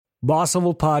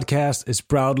Bossable Podcast is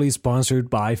proudly sponsored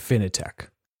by Finitech.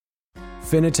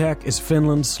 Finitech is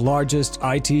Finland's largest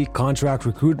IT contract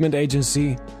recruitment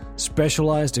agency,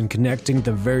 specialized in connecting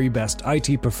the very best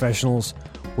IT professionals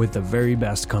with the very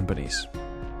best companies.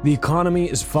 The economy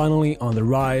is finally on the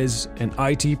rise, and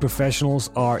IT professionals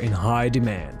are in high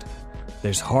demand.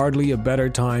 There's hardly a better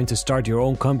time to start your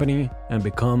own company and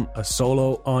become a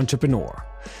solo entrepreneur.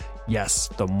 Yes,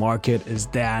 the market is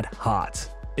that hot.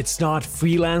 It's not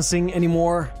freelancing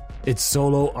anymore, it's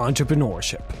solo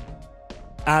entrepreneurship.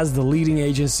 As the leading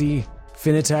agency,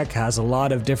 Finitech has a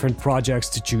lot of different projects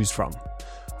to choose from.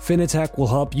 Finitech will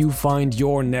help you find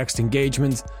your next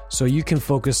engagement so you can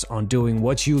focus on doing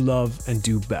what you love and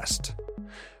do best.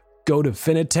 Go to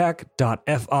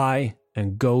finitech.fi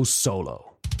and go solo.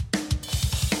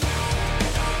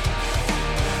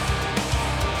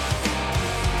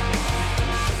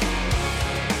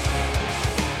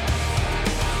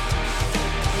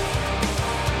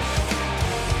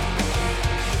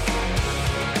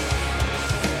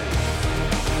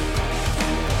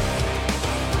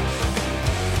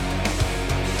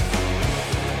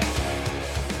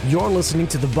 You're listening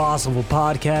to the Bossable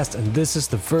Podcast, and this is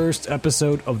the first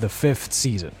episode of the 5th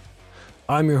season.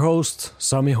 I'm your host,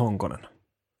 Sami Honkonen.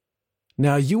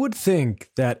 Now, you would think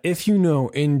that if you know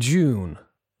in June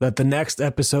that the next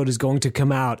episode is going to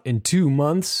come out in 2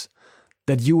 months,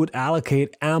 that you would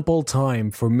allocate ample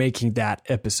time for making that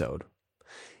episode.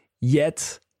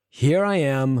 Yet, here I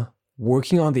am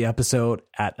working on the episode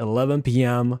at 11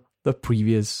 p.m. the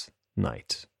previous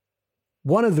night.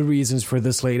 One of the reasons for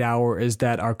this late hour is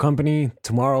that our company,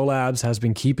 Tomorrow Labs, has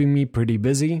been keeping me pretty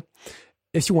busy.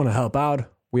 If you want to help out,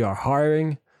 we are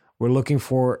hiring. We're looking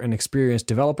for an experienced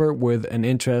developer with an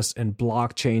interest in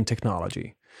blockchain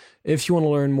technology. If you want to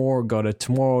learn more, go to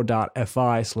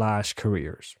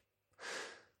tomorrow.fi/careers.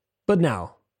 But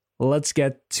now, let's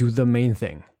get to the main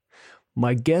thing.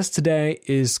 My guest today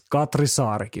is Katri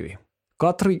Saarikivi.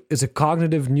 Katri is a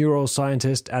cognitive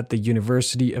neuroscientist at the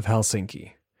University of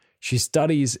Helsinki. She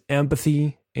studies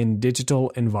empathy in digital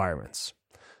environments.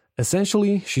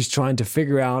 Essentially, she's trying to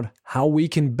figure out how we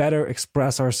can better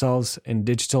express ourselves in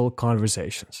digital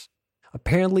conversations.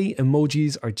 Apparently,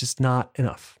 emojis are just not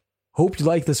enough. Hope you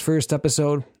like this first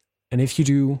episode, and if you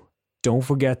do, don't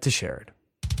forget to share it.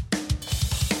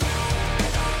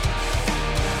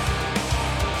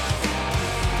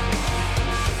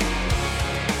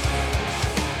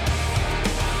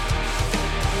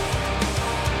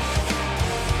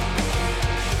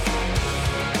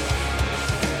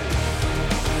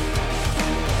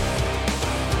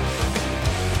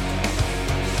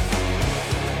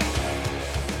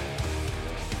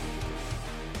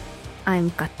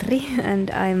 I'm Katri, and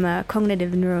I'm a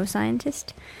cognitive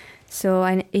neuroscientist. So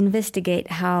I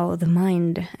investigate how the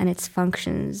mind and its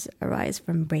functions arise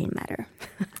from brain matter.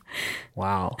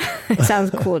 Wow. It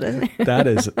sounds cool, doesn't it? That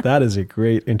is a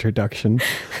great introduction.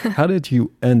 How did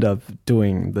you end up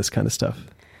doing this kind of stuff?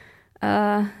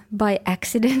 By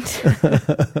accident.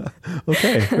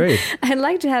 Okay, great. I'd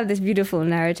like to have this beautiful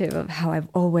narrative of how I've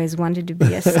always wanted to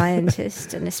be a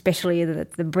scientist, and especially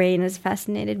that the brain has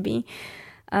fascinated me.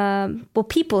 Well,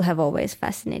 people have always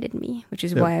fascinated me, which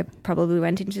is why I probably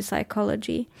went into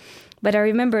psychology. But I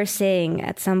remember saying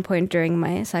at some point during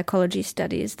my psychology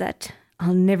studies that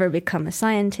I'll never become a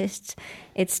scientist.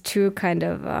 It's too kind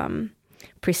of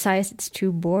precise, it's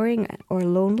too boring or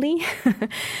lonely.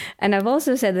 And I've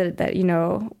also said that you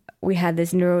know, we had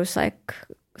this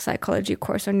psychology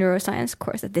course or neuroscience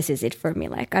course, that this is it for me,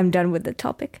 like I'm done with the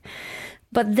topic.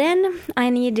 But then I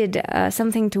needed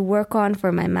something to work on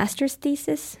for my master's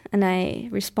thesis, and I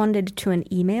responded to an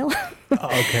email.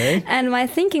 Okay. And my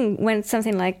thinking went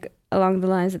something like along the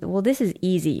lines of, well, this is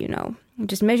easy, you know. You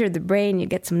just measure the brain, you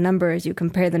get some numbers, you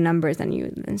compare the numbers, and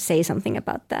you then say something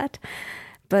about that.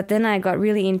 But then I got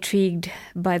really intrigued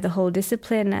by the whole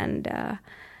discipline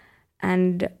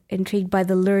and intrigued by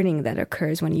the learning that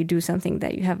occurs when you do something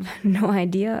that you have no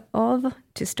idea of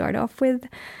to start off with.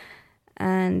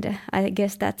 And I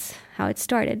guess that's how it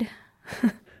started.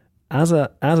 As a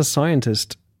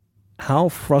scientist, how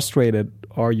frustrated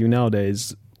are you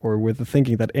nowadays, or with the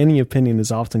thinking that any opinion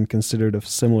is often considered of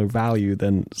similar value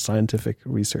than scientific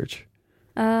research?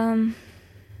 I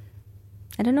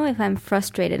don't know if I'm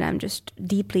frustrated. I'm just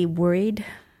deeply worried.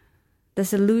 The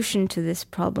solution to this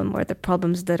problem, or the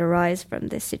problems that arise from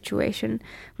this situation,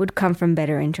 would come from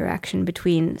better interaction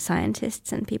between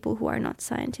scientists and people who are not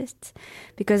scientists.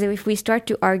 Because if we start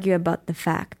to argue about the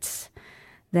facts,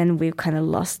 then we've kind of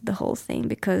lost the whole thing.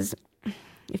 Because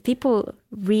if people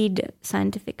read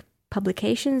scientific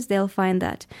publications, they'll find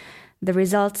that the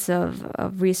results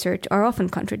of research are often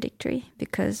contradictory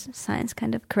because science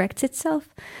kind of corrects itself.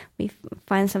 We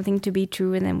find something to be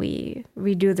true and then we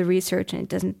redo the research and it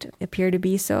doesn't appear to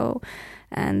be so.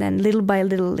 And then little by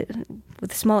little,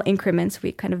 with small increments,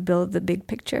 we kind of build the big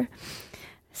picture.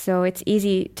 So it's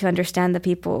easy to understand that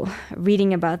people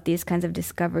reading about these kinds of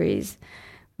discoveries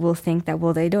will think that,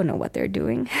 well, they don't know what they're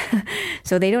doing.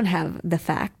 So they don't have the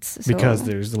facts. So, because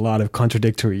there's a lot of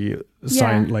contradictory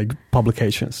like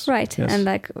publications. Right. Yes. And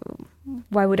like,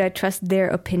 why would I trust their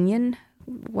opinion?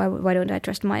 Why don't I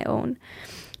trust my own?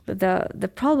 But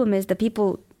the problem is that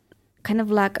people kind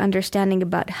of lack understanding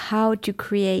about how to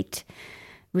create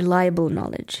reliable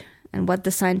knowledge and what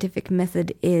the scientific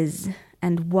method is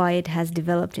and why it has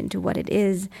developed into what it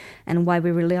is and why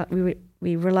we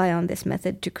rely on this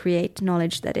method to create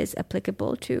knowledge that is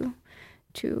applicable to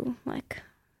like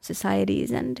societies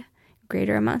and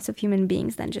greater amounts of human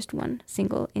beings than just one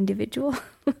single individual.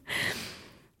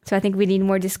 So I think we need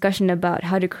more discussion about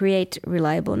how to create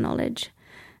reliable knowledge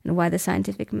and why the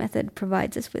scientific method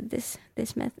provides us with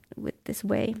this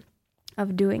way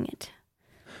of doing it.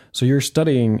 So you're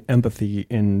studying empathy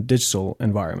in digital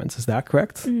environments, is that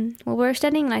correct? Well, we're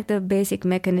studying like the basic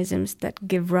mechanisms that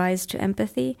give rise to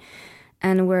empathy,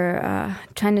 and we're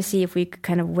trying to see if we could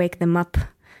kind of wake them up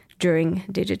during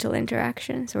digital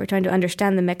interaction. So we're trying to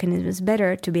understand the mechanisms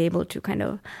better to be able to kind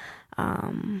of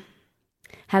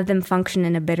have them function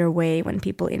in a better way when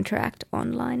people interact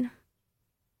online.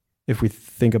 If we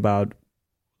think about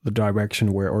the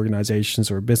direction where organizations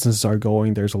or businesses are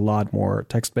going, there's a lot more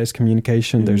text-based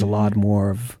communication. There's a lot more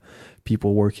of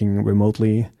people working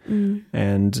remotely.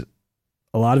 And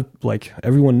a lot of, like,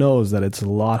 everyone knows that it's a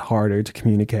lot harder to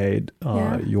communicate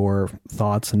your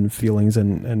thoughts and feelings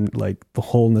and like the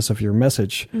wholeness of your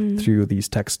message through these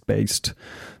text-based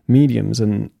mediums.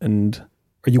 And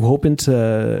are you hoping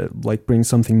to like bring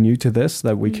something new to this,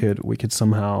 that we could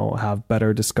somehow have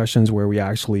better discussions where we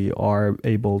actually are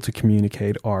able to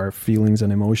communicate our feelings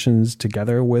and emotions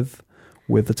together with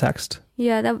the text?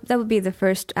 Yeah, that would be the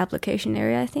first application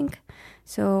area, I think.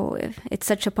 So if it's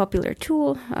such a popular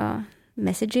tool,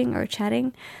 messaging or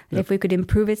chatting, that if we could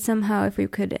improve it somehow, if we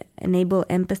could enable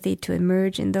empathy to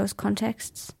emerge in those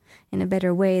contexts in a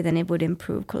better way, then it would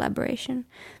improve collaboration.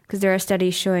 Because there are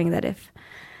studies showing that if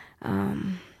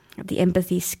the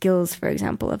empathy skills, for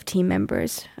example, of team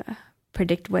members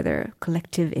predict whether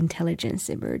collective intelligence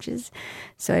emerges.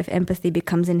 So if empathy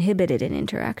becomes inhibited in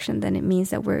interaction, then it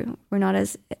means that we're not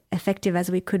as effective as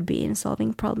we could be in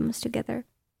solving problems together.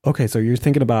 Okay, so you're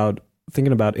thinking about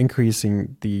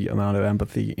increasing the amount of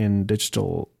empathy in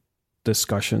digital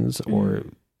discussions or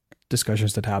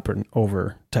discussions that happen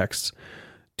over text.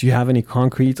 Do you have any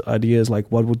concrete ideas,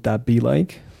 like what would that be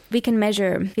like? We can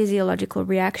measure physiological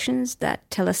reactions that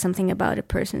tell us something about a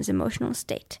person's emotional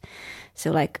state.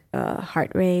 So like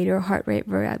heart rate or heart rate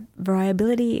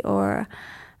variability or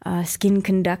skin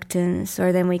conductance,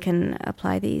 or then we can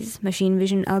apply these machine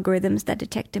vision algorithms that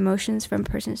detect emotions from a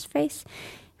person's face.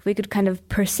 If we could kind of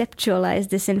perceptualize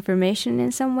this information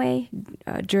in some way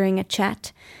during a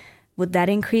chat, would that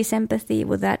increase empathy?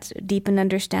 Would that deepen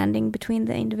understanding between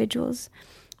the individuals?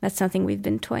 That's something we've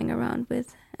been toying around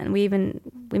with. And we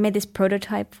made this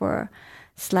prototype for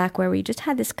Slack where we just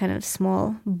had this kind of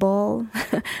small ball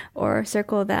or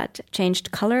circle that changed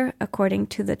color according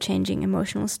to the changing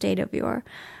emotional state of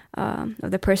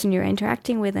the person you're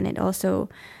interacting with, and it also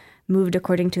moved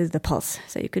according to the pulse.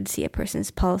 So you could see a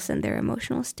person's pulse and their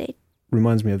emotional state.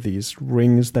 Reminds me of these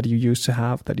rings that you used to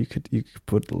have that you could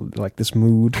put like this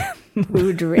mood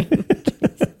mood ring.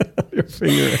 Your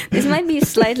finger. This might be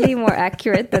slightly more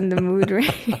accurate than the mood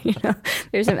ring.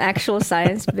 There's some actual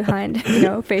science behind,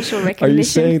 facial recognition. Are you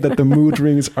saying that the mood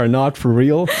rings are not for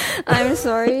real? I'm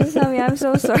sorry, Sami. I'm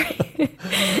so sorry.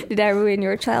 Did I ruin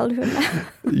your childhood?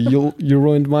 You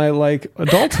ruined my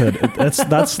adulthood. That's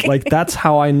okay. Like that's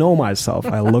how I know myself.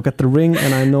 I look at the ring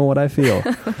and I know what I feel.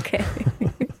 Okay.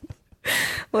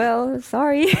 Well,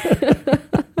 sorry.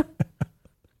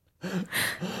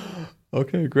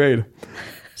 Okay, great.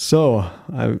 So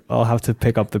I'll have to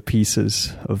pick up the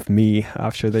pieces of me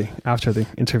after the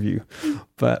interview.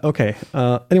 But okay.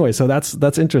 Anyway, so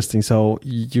that's interesting. So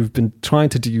you've been trying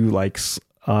to do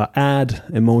add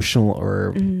emotional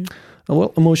or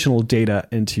emotional data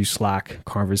into Slack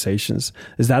conversations.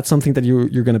 Is that something that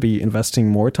you're going to be investing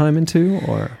more time into,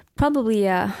 or? Probably,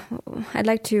 yeah. I'd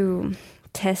like to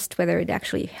test whether it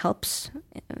actually helps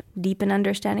deepen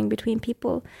understanding between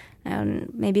people. And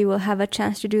maybe we'll have a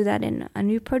chance to do that in a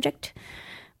new project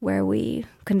where we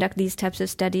conduct these types of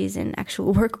studies in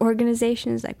actual work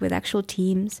organizations, like with actual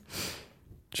teams.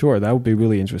 Sure, that would be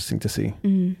really interesting to see.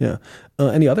 Yeah.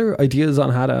 Any other ideas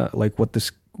on how to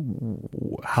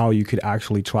how you could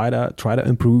actually try to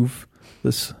improve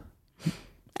this?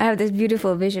 I have this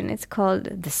beautiful vision. It's called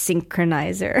the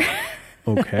synchronizer.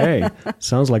 Okay,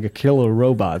 sounds like a killer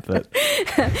robot, but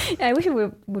I wish it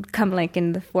would come like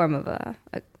in the form of a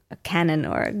cannon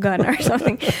or a gun or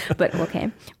something. But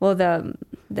okay. Well,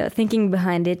 the thinking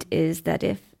behind it is that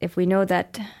if we know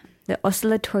that the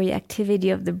oscillatory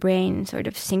activity of the brain sort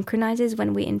of synchronizes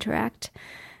when we interact,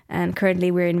 and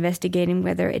currently we're investigating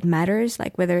whether it matters,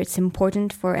 like whether it's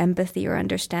important for empathy or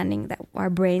understanding that our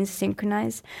brains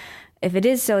synchronize. If it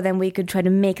is so, then we could try to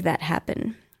make that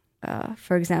happen.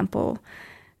 For example,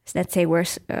 let's say we're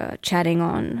chatting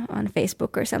on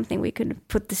Facebook or something, we could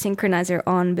put the synchronizer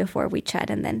on before we chat,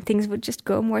 and then things would just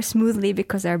go more smoothly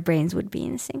because our brains would be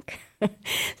in sync.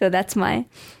 So that's my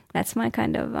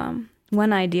kind of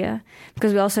one idea,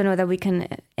 because we also know that we can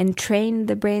entrain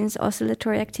the brain's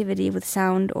oscillatory activity with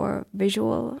sound or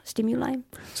visual stimuli.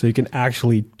 So you can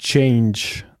actually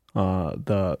change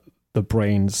the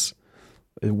brain's,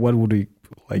 what would we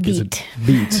like? Beat. Is it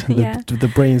beat? Yeah.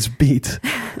 The brain's beat.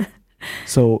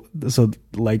 So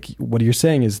like what you're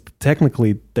saying is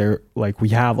technically they're like we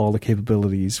have all the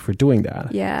capabilities for doing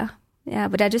that. Yeah.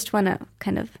 But I just want to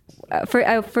kind of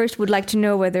I first would like to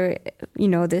know whether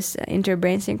this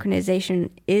interbrain synchronization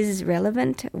is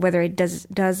relevant, whether it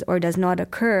does or does not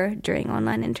occur during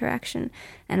online interaction,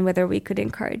 and whether we could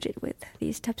encourage it with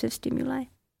these types of stimuli.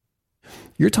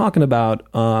 You're talking about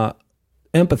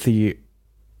empathy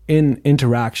in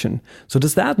interaction. So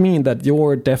does that mean that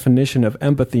your definition of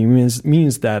empathy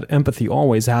means that empathy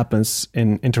always happens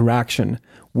in interaction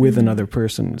with another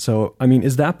person? So, I mean,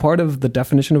 is that part of the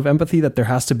definition of empathy, that there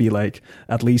has to be like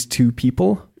at least two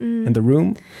people in the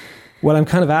room? What I'm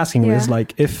kind of asking is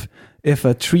like, if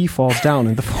a tree falls down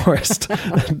in the forest,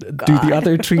 do the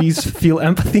other trees feel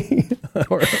empathy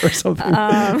or something?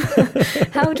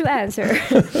 How to answer?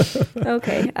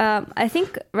 Okay. I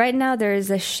think right now there is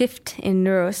a shift in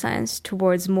neuroscience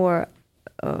towards more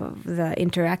of the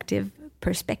interactive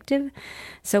perspective.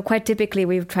 So quite typically,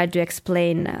 we've tried to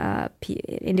explain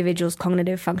individuals'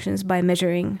 cognitive functions by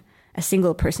measuring a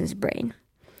single person's brain.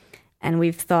 And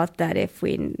we've thought that if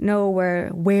we know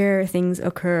where things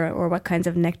occur or what kinds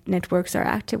of networks are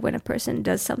active when a person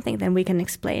does something, then we can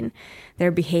explain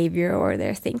their behavior or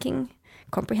their thinking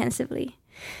comprehensively.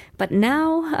 But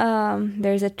now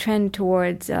there's a trend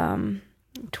towards the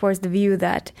view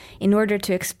that in order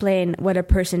to explain what a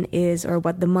person is or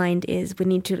what the mind is, we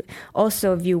need to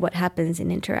also view what happens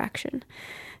in interaction.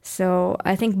 So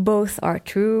I think both are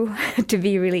true, to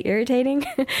be really irritating.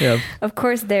 Yeah. Of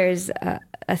course, there's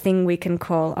a thing we can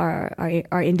call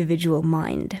our individual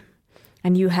mind.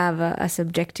 And you have a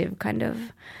subjective kind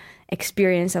of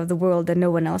experience of the world that no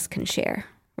one else can share,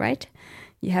 right?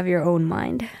 You have your own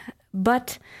mind.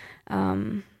 But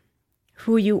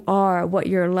who you are, what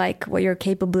you're like, what your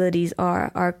capabilities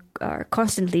are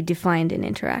constantly defined in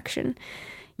interaction.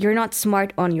 You're not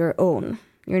smart on your own.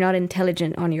 You're not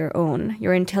intelligent on your own.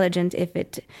 You're intelligent if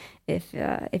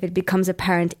it becomes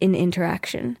apparent in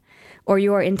interaction, or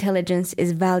your intelligence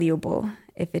is valuable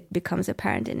if it becomes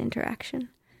apparent in interaction.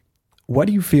 Why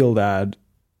do you feel that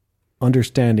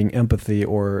understanding empathy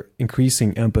or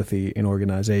increasing empathy in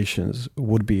organizations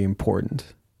would be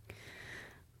important?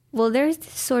 Well, there's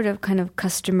this sort of kind of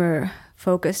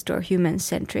customer-focused or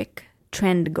human-centric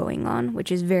trend going on,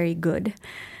 which is very good.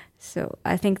 So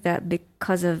I think that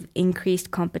because of increased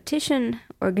competition,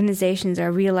 organizations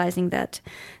are realizing that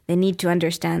they need to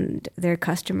understand their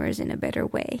customers in a better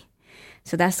way.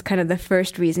 So that's kind of the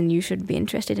first reason you should be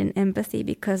interested in empathy,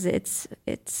 because it's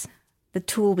the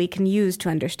tool we can use to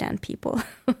understand people.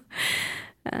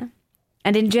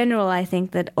 And in general, I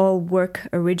think that all work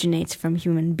originates from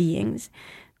human beings.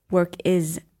 Work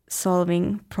is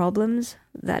solving problems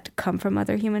that come from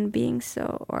other human beings,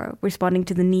 or responding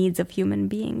to the needs of human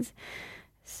beings.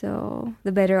 So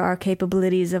the better our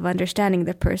capabilities of understanding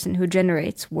the person who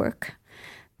generates work,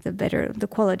 the better the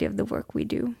quality of the work we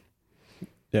do.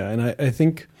 Yeah, and I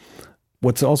think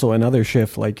what's also another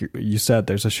shift, like you said,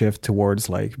 there's a shift towards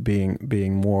like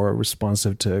being more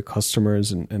responsive to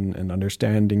customers and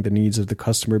understanding the needs of the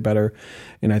customer better.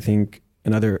 And I think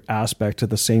another aspect to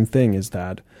the same thing is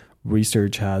that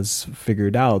research has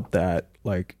figured out that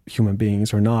like human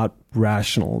beings are not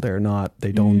rational.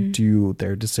 They don't do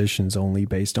their decisions only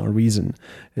based on reason.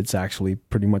 It's actually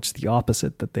pretty much the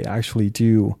opposite, that they actually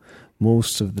do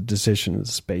most of the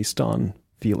decisions based on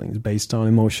feelings, based on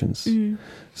emotions.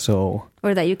 So,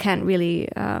 or that you can't really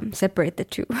separate the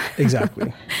two.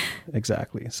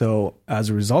 Exactly. So as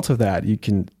a result of that, you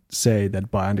can say that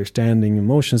by understanding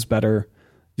emotions better,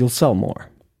 you'll sell more.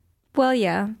 Well,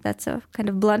 yeah, that's a kind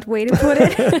of blunt way to put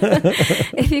it.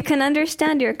 If you can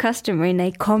understand your customer in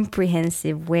a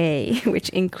comprehensive way, which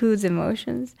includes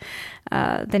emotions,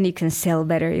 then you can sell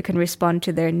better. You can respond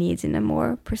to their needs in a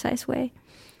more precise way.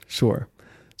 Sure.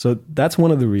 So that's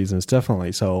one of the reasons,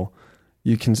 definitely. So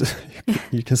you can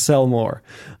sell more.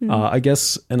 I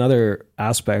guess another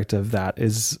aspect of that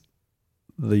is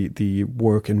the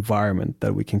work environment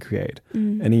that we can create.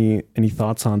 Any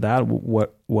thoughts on that?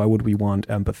 Why would we want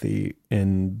empathy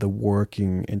in the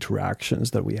working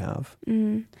interactions that we have?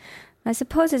 I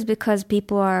suppose it's because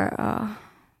people are,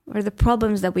 or the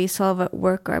problems that we solve at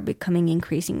work are becoming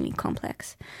increasingly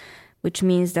complex, which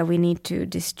means that we need to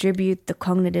distribute the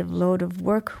cognitive load of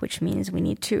work, which means we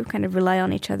need to kind of rely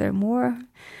on each other more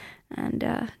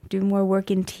and do more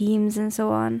work in teams and so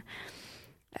on.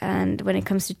 And when it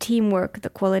comes to teamwork, the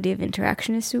quality of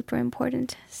interaction is super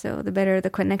important. So the better the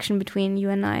connection between you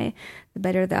and I, the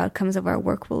better the outcomes of our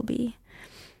work will be.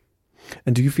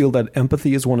 And do you feel that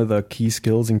empathy is one of the key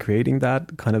skills in creating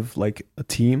that kind of like a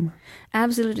team?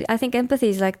 Absolutely. I think empathy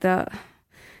is like the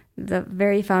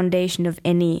very foundation of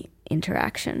any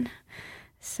interaction.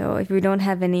 So if we don't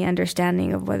have any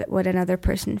understanding of what another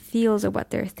person feels or what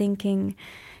they're thinking,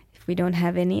 if we don't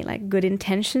have any like good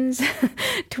intentions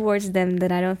towards them,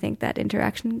 then I don't think that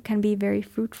interaction can be very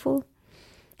fruitful.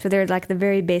 So they're like the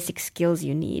very basic skills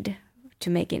you need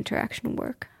to make interaction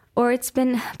work. Or it's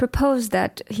been proposed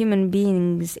that human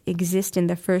beings exist in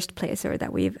the first place, or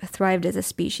that we've thrived as a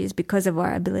species because of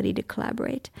our ability to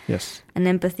collaborate. Yes. And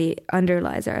empathy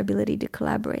underlies our ability to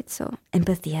collaborate. So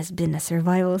empathy has been a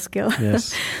survival skill.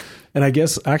 Yes. And I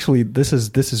guess actually this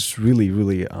is really,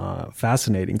 really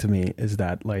fascinating to me, is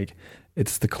that like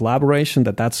it's the collaboration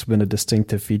that's been a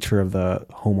distinctive feature of the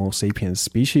Homo sapiens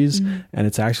species. And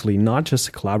it's actually not just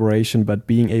a collaboration, but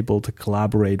being able to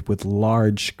collaborate with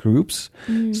large groups.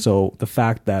 So the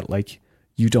fact that like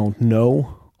you don't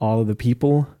know all of the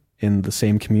people in the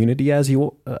same community as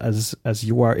you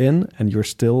are in, and you're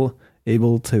still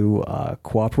able to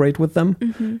cooperate with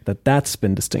them, that's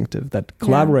been distinctive. That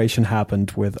collaboration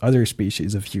happened with other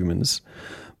species of humans,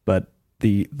 but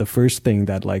the first thing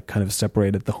that like kind of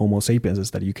separated the Homo sapiens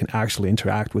is that you can actually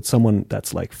interact with someone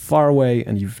that's like far away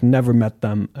and you've never met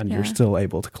them, and you're still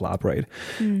able to collaborate,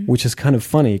 which is kind of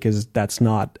funny because that's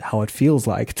not how it feels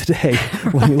like today.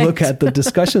 When you look at the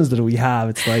discussions that we have,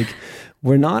 it's like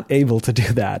we're not able to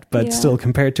do that, but still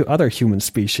compared to other human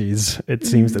species, it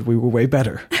seems that we were way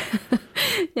better.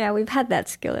 Yeah, we've had that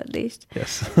skill at least.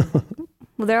 Yes.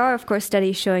 Well, there are, of course,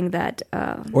 studies showing that...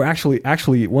 Or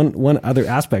actually, one other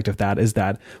aspect of that is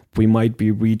that we might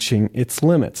be reaching its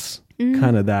limits.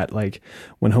 Kind of that, like,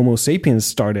 when Homo sapiens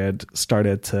started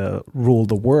to rule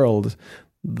the world,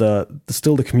 the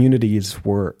communities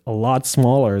were a lot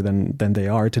smaller than they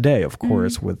are today, of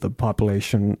course, with the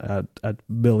population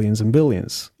at billions and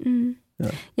billions.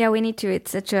 Yeah, we need to... It's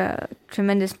such a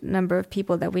tremendous number of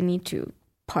people that we need to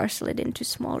parcel it into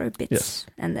smaller bits,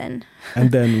 and then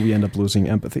we end up losing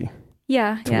empathy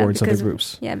towards other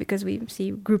groups. Yeah, because we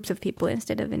see groups of people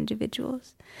instead of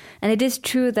individuals. And it is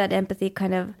true that empathy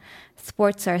kind of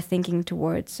thwarts our thinking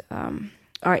towards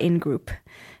our in-group.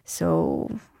 So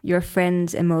your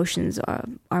friend's emotions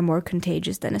are more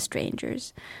contagious than a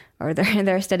stranger's. Or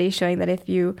there are studies showing that if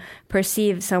you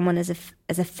perceive someone as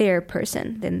a fair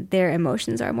person, then their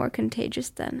emotions are more contagious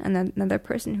than another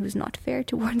person who's not fair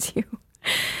towards you.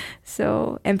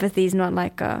 So empathy is not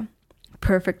like a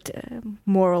perfect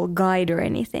moral guide or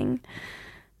anything,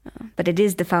 but it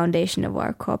is the foundation of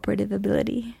our cooperative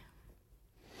ability.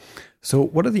 So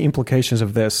what are the implications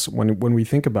of this when we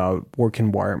think about work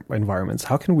environments?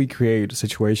 How can we create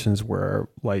situations where,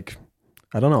 like,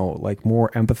 I don't know, like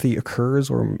more empathy occurs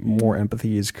or more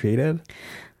empathy is created?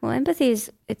 Well, empathy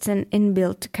it's an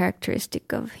inbuilt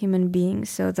characteristic of human beings.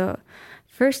 So the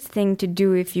first thing to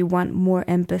do if you want more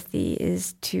empathy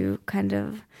is to kind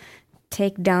of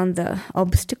take down the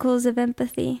obstacles of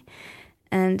empathy.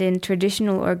 And in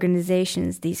traditional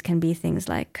organizations, these can be things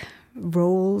like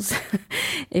roles.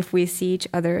 If we see each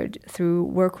other through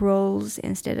work roles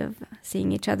instead of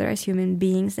seeing each other as human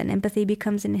beings, then empathy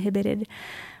becomes inhibited.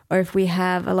 Or if we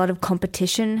have a lot of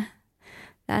competition,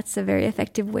 that's a very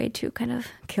effective way to kind of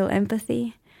kill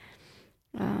empathy.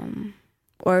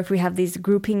 Or if we have these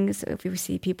groupings, if we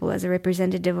see people as a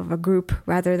representative of a group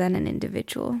rather than an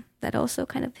individual, that also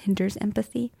kind of hinders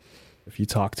empathy. If you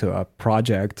talk to a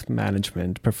project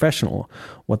management professional,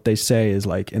 what they say is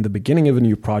like, in the beginning of a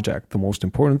new project, the most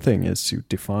important thing is to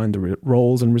define the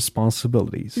roles and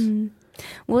responsibilities.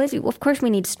 Well, of course we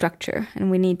need structure,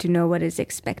 and we need to know what is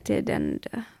expected and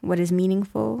what is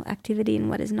meaningful activity and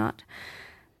what is not.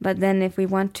 But then if we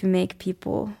want to make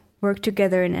people work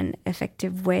together in an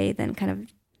effective way, then kind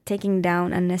of taking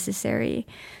down unnecessary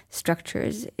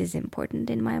structures is important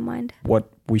in my mind.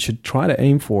 What we should try to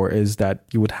aim for is that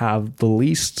you would have the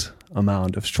least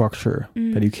amount of structure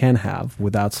that you can have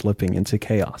without slipping into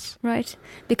chaos. Right.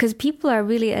 Because people are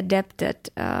really adept at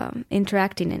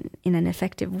interacting in an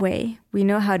effective way. We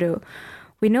know how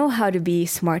to be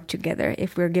smart together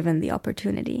if we're given the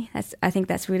opportunity. I think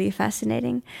that's really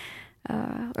fascinating.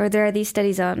 Or there are these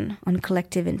studies on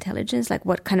collective intelligence, like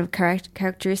what kind of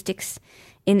characteristics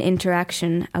in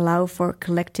interaction allow for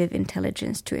collective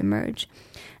intelligence to emerge.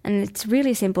 And it's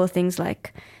really simple things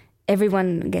like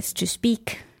everyone gets to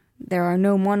speak, there are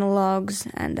no monologues,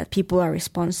 and that people are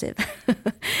responsive.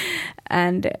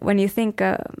 And when you think,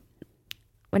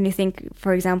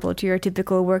 for example, to your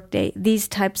typical workday, these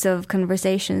types of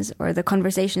conversations, or the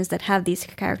conversations that have these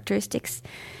characteristics,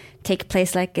 take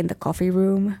place like in the coffee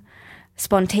room,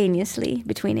 spontaneously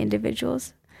between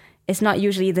individuals. It's not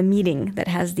usually the meeting that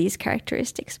has these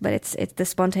characteristics, but it's the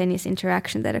spontaneous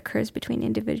interaction that occurs between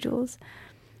individuals.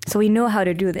 So we know how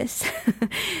to do this.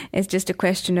 It's just a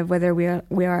question of whether we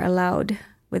are allowed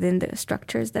within the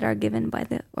structures that are given by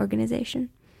the organization.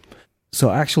 So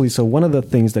one of the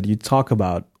things that you talk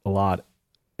about a lot,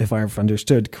 if I've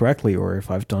understood correctly, or if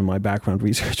I've done my background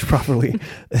research properly,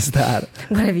 is that...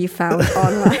 What have you found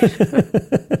online?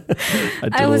 I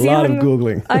did a lot of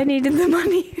Googling. I needed the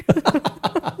money.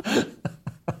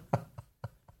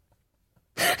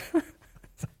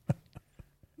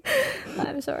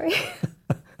 I'm sorry.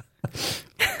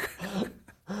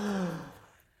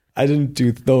 I didn't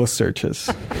do those searches.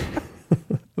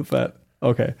 But,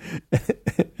 okay.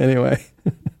 Anyway.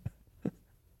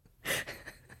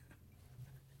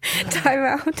 Time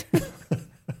out.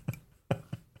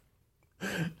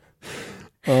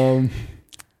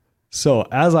 So,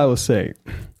 as I was saying,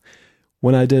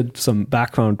 when I did some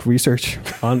background research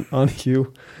on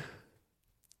you,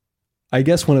 I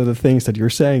guess one of the things that you're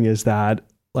saying is that,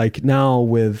 like, now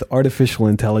with artificial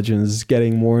intelligence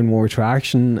getting more and more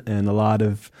traction and a lot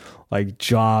of like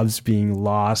jobs being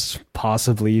lost,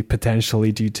 possibly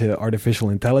potentially due to artificial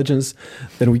intelligence,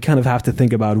 then we kind of have to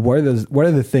think about what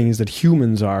are the things that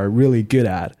humans are really good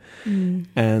at.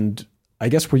 And I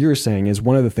guess what you're saying is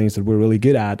one of the things that we're really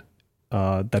good at,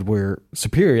 that we're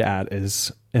superior at,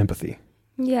 is empathy.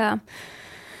 Yeah.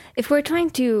 If we're trying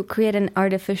to create an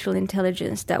artificial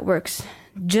intelligence that works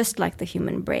just like the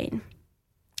human brain,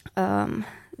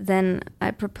 then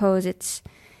I propose it's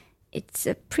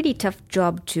a pretty tough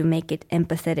job to make it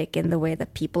empathetic in the way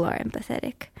that people are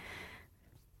empathetic.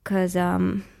 Because,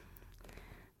 in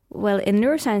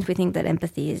neuroscience, we think that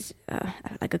empathy is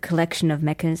like a collection of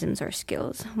mechanisms or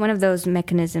skills. One of those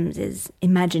mechanisms is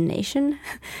imagination.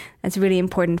 That's really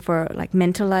important for like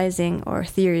mentalizing or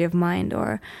theory of mind,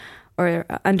 or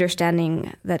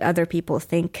understanding that other people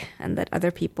think and that other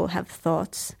people have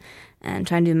thoughts, and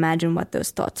trying to imagine what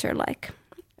those thoughts are like.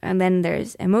 And then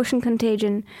there's emotion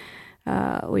contagion,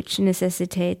 which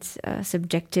necessitates a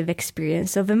subjective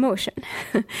experience of emotion.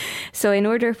 So in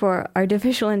order for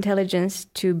artificial intelligence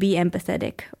to be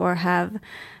empathetic or have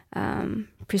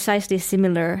precisely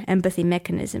similar empathy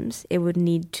mechanisms, it would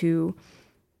need to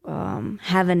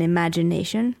have an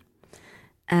imagination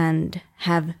and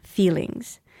have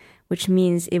feelings, which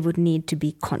means it would need to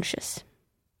be conscious.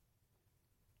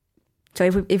 So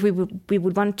if we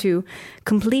would want to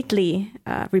completely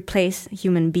replace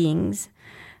human beings,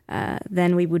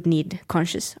 then we would need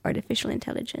conscious artificial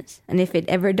intelligence. And if it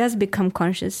ever does become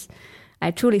conscious,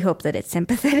 I truly hope that it's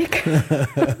empathetic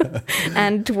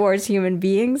and towards human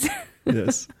beings.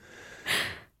 Yes.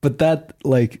 But that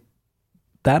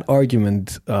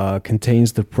argument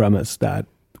contains the premise that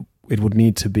it would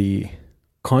need to be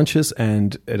conscious,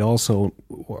 and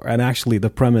actually the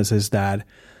premise is that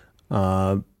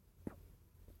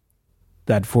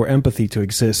that for empathy to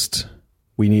exist,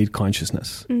 we need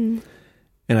consciousness. And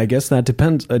I guess that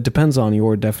depends on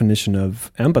your definition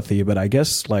of empathy. But I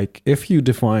guess, like, if you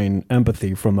define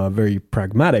empathy from a very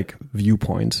pragmatic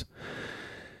viewpoint,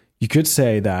 you could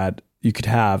say that you could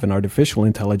have an artificial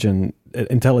intelligence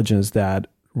that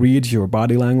reads your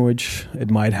body language. It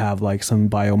might have like some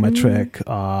biometric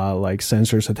like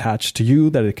sensors attached to you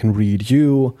that it can read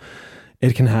you.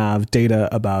 It can have data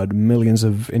about millions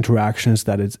of interactions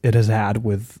that it has had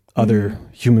with other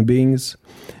human beings.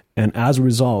 And as a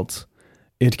result,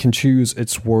 it can choose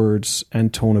its words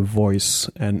and tone of voice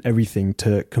and everything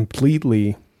to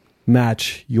completely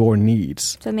match your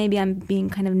needs. So maybe I'm being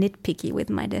kind of nitpicky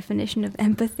with my definition of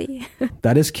empathy.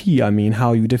 That is key. I mean,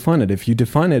 how you define it. If you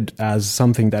define it as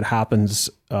something that happens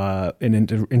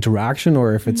in interaction,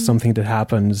 or if it's something that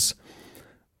happens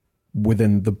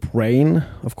within the brain,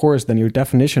 of course, then your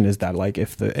definition is that like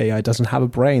if the AI doesn't have a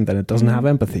brain, then it doesn't have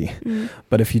empathy.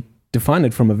 But if you define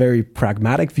it from a very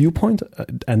pragmatic viewpoint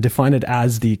and define it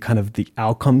as the kind of the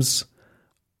outcomes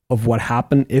of what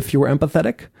happened if you're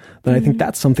empathetic, then I think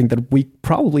that's something that we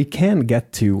probably can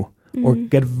get to or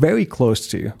get very close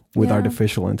to with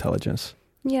artificial intelligence.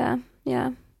 Yeah,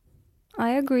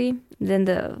 I agree. Then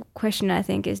the question I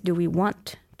think is, do we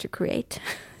want to create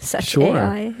such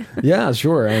AI? Yeah,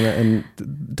 sure, and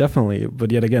definitely.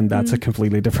 But yet again, that's a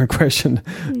completely different question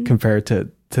compared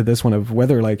to this one of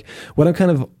whether, like, what I'm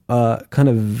kind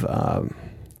of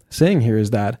saying here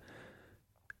is that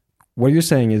what you're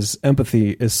saying is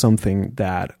empathy is something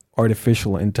that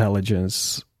artificial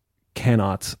intelligence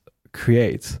cannot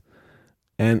create,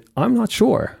 and I'm not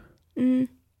sure. I'm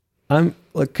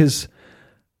like, because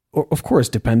of course,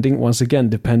 depending on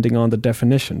the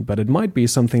definition, but it might be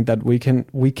something that we can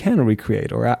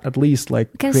recreate, or at least like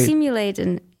simulate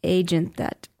an agent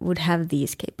that would have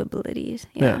these capabilities.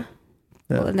 Yeah.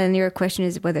 Well, and then your question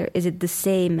is is it the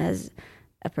same as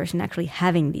a person actually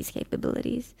having these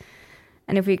capabilities?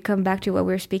 And if we come back to what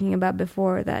we were speaking about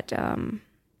before, that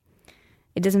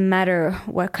it doesn't matter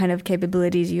what kind of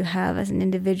capabilities you have as an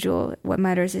individual. What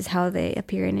matters is how they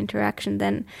appear in interaction.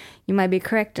 Then you might be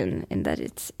correct in that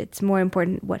it's more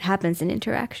important what happens in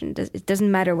interaction. It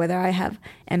doesn't matter whether I have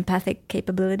empathic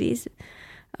capabilities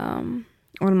on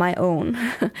my own.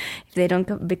 If they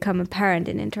don't become apparent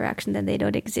in interaction, then they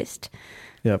don't exist.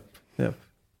 Yep.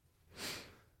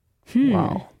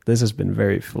 Wow, this has been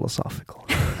very philosophical.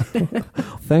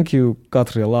 Thank you,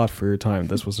 Katri, a lot for your time.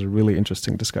 This was a really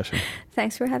interesting discussion.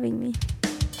 Thanks for having me.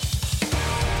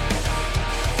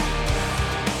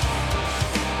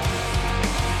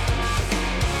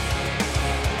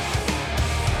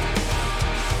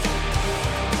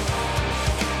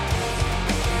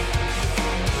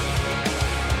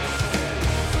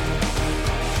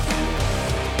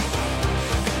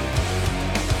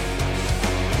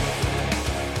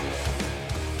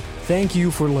 Thank you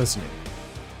for listening.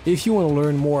 If you want to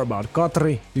learn more about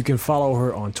Katri, you can follow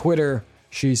her on Twitter.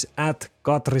 She's at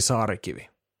Katri Saarikivi.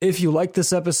 If you like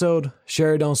this episode,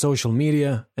 share it on social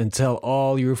media and tell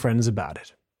all your friends about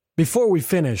it. Before we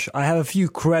finish, I have a few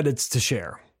credits to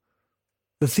share.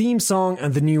 The theme song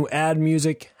and the new ad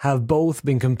music have both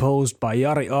been composed by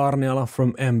Jari Arniala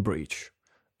from M-Breach.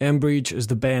 M-Breach is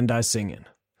the band I sing in.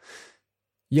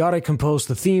 Jari composed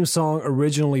the theme song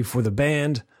originally for the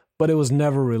band, but it was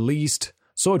never released,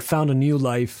 so it found a new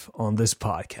life on this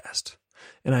podcast.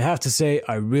 And I have to say,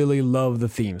 I really love the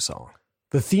theme song.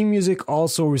 The theme music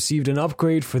also received an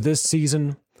upgrade for this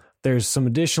season. There's some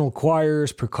additional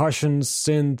choirs, percussions,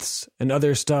 synths, and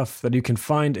other stuff that you can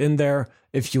find in there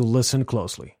if you listen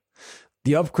closely.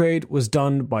 The upgrade was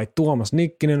done by Tuomas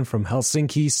Nikkinen from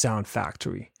Helsinki Sound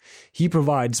Factory. He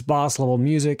provides boss-level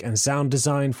music and sound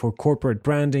design for corporate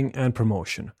branding and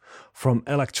promotion, from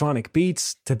electronic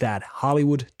beats to that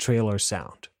Hollywood trailer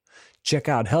sound. Check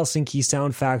out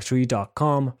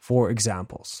helsinkisoundfactory.com for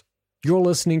examples. You're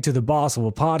listening to the Boss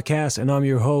Level Podcast, and I'm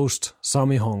your host,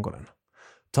 Sami Honkonen.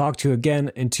 Talk to you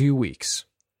again in 2 weeks.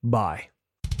 Bye.